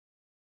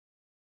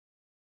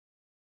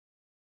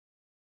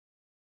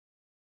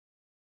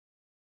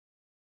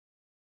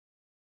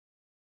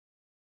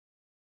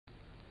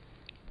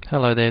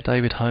Hello there,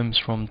 David Holmes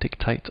from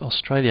Dictate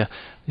Australia.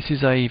 This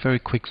is a very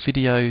quick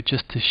video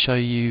just to show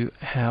you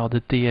how the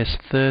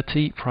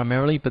DS-30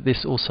 primarily, but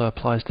this also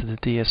applies to the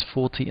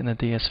DS-40 and the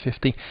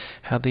DS-50,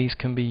 how these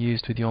can be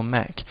used with your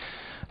Mac.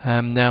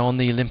 Now on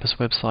the Olympus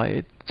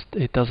website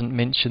it doesn't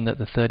mention that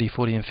the 30,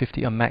 40 and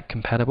 50 are Mac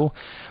compatible.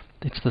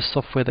 It's the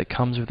software that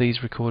comes with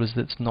these recorders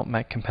that's not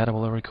Mac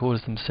compatible. The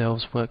recorders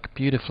themselves work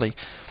beautifully.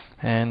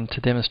 And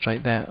to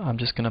demonstrate that, I'm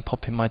just going to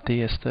pop in my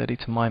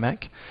DS-30 to my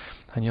Mac,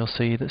 and you'll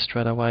see that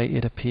straight away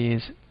it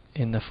appears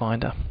in the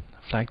Finder,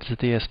 flagged as a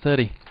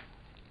DS-30.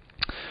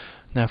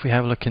 Now if we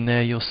have a look in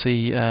there, you'll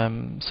see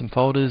some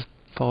folders.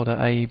 Folder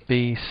A,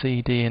 B,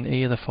 C, D and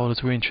E are the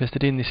folders we're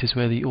interested in. This is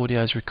where the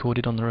audio is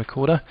recorded on the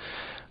recorder.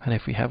 And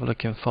if we have a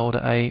look in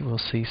folder A, we'll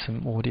see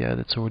some audio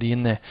that's already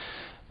in there.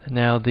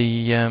 Now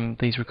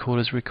these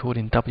recorders record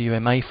in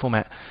WMA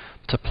format.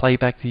 To play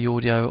back the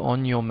audio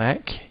on your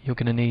Mac, you're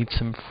going to need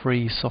some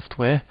free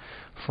software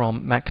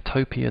from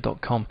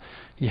Mactopia.com.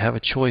 You have a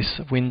choice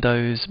of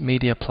Windows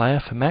Media Player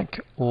for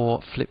Mac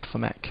or Flip for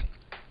Mac.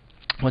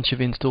 Once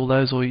you've installed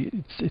those,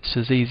 it's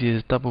as easy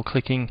as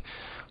double-clicking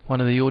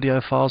one of the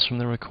audio files from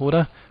the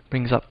recorder,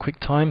 brings up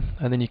QuickTime,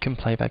 and then you can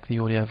play back the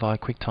audio via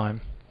QuickTime.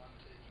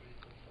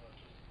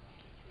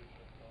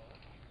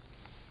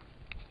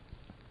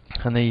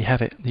 And there you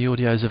have it. The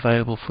audio is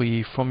available for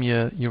you from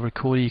your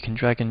recorder. You can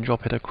drag and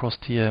drop it across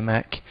to your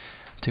Mac,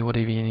 do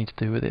whatever you need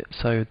to do with it.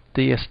 So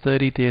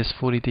DS-30,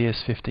 DS-40,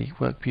 DS-50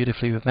 work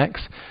beautifully with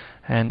Macs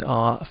and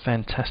are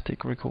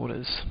fantastic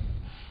recorders.